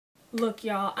Look,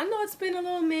 y'all, I know it's been a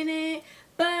little minute,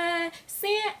 but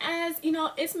seeing as, you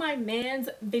know, it's my man's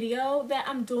video that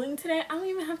I'm doing today, I don't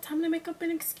even have time to make up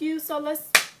an excuse, so let's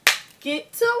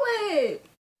get to it.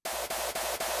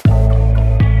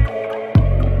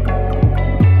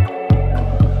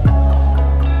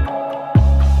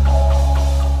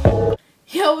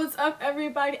 Yo, what's up,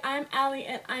 everybody? I'm Allie,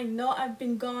 and I know I've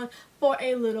been gone for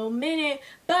a little minute,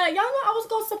 but y'all know I was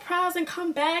gonna surprise and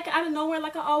come back out of nowhere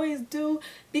like I always do,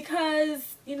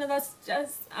 because, you know, that's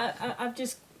just, I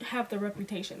just have the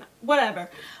reputation,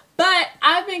 whatever. But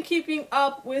I've been keeping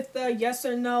up with the yes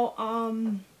or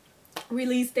no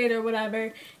release date or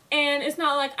whatever, and it's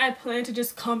not like I plan to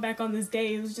just come back on this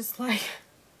day. It was just like,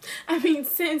 I mean,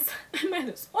 since I might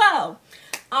as well.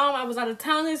 I was out of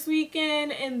town this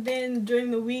weekend, and then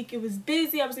during the week it was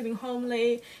busy. I was getting home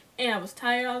late, and I was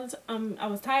tired all the time. I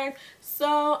was tired,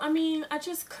 so I mean, I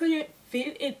just couldn't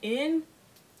fit it in.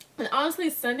 And honestly,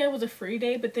 Sunday was a free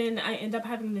day, but then I end up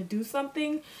having to do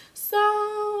something. So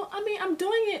I mean, I'm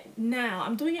doing it now.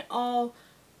 I'm doing it all.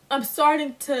 I'm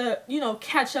starting to, you know,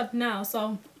 catch up now.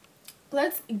 So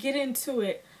let's get into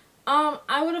it.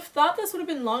 I would have thought this would have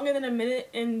been longer than 1 minute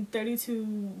and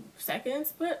 32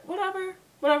 seconds, but whatever.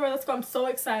 Whatever, let's go. I'm so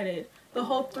excited. The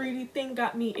whole 3D thing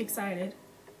got me excited.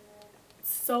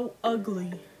 It's so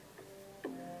ugly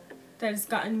that it's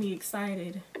gotten me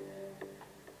excited.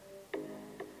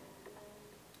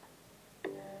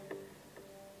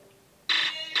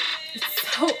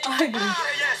 It's so ugly.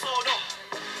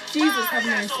 Jesus have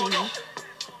mercy.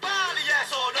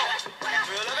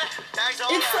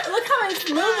 It's, look how it's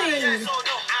moving.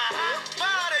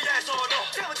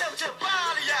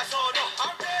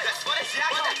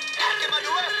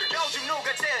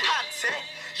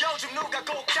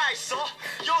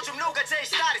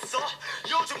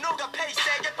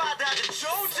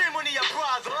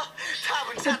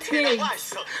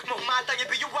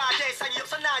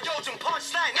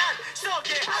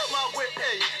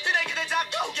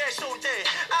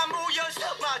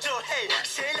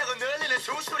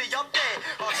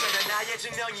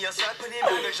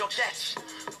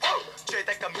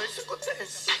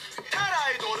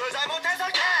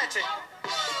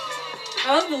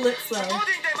 I love the lips though.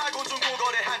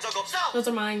 Those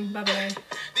are mine, by the way.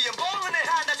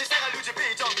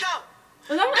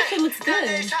 Well, that one actually looks good. I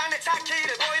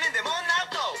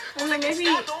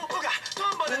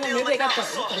don't know, maybe they got the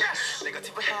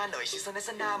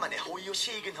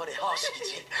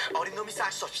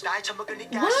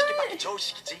What?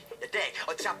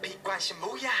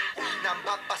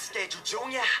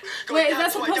 Wait, is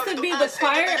that supposed to be the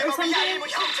choir or something?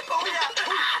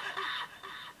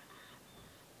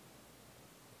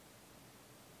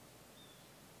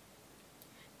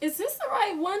 Is this the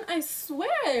right one? I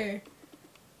swear.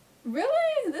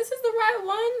 Really? This is the right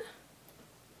one?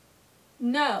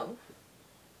 No.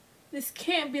 This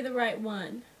can't be the right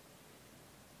one.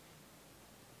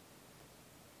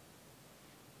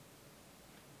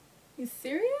 You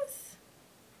serious?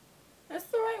 That's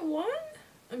the right one?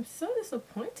 I'm so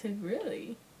disappointed,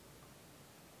 really.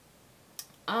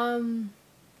 I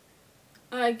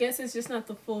guess it's just not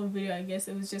the full video. I guess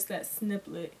it was just that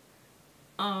snippet.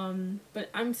 But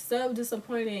I'm so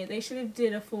disappointed. They should have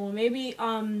did a full. Maybe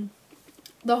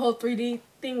the whole 3D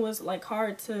thing was like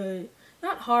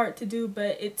not hard to do,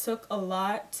 but it took a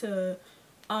lot to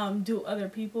do other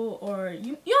people, or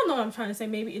y'all know what I'm trying to say.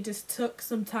 Maybe it just took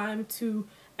some time to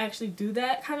actually do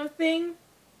that kind of thing.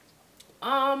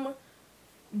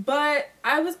 But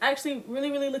I was actually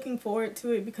really looking forward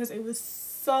to it because it was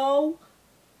so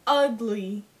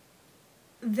ugly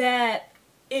that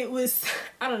it was,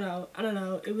 I don't know,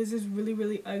 it was just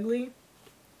really ugly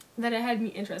that it had me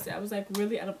interested. I was like,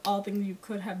 really, out of all things you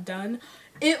could have done,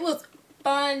 it was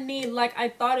funny. Like, I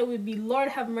thought it would be. Lord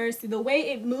have mercy, the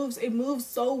way it moves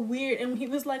so weird. And when he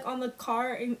was like on the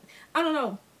car, and I don't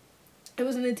know, it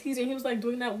was in the teaser, and he was like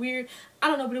doing that weird, I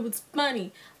don't know, but it was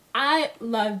funny. I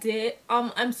loved it.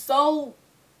 I'm so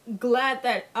glad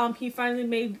that he finally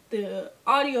made the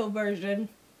audio version,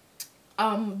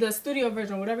 the studio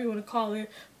version, whatever you want to call it,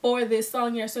 for this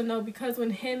song Yes or No, because when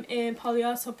him and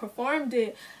Palliasso performed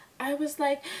it, I was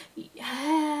like, yes.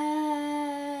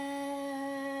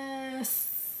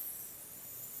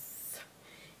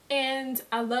 And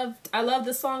I loved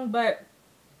the song, but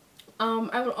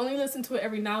I would only listen to it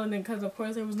every now and then because of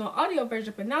course there was no audio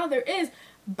version, but now there is.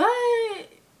 But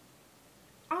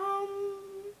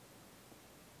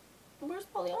where's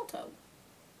Palliasso?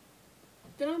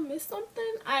 Did I miss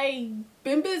something? I've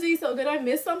been busy, so did I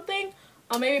miss something?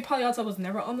 Maybe Palliasso was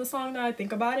never on the song now I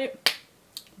think about it.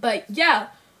 But yeah.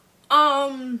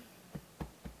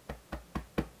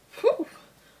 Whew.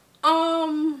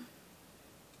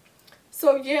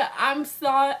 So yeah, I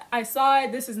saw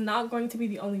it. This is not going to be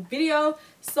the only video,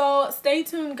 so stay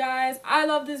tuned, guys. I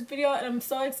love this video and I'm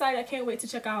so excited. I can't wait to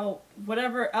check out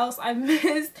whatever else I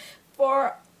missed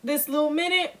for this little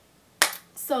minute.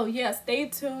 So yeah, stay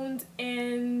tuned.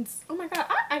 And oh my god,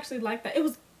 I actually like that. It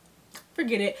was,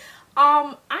 forget it.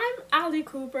 I'm Ali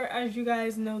Cooper, as you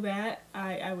guys know that.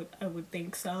 I would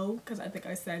think so, because I think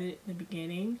I said it in the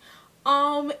beginning.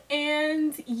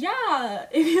 And yeah,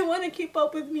 if you want to keep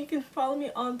up with me, you can follow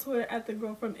me on Twitter at the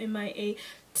girl from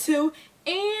MIA2,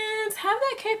 and have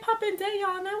that K-poppin' day,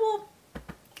 y'all, and I will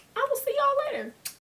see y'all later.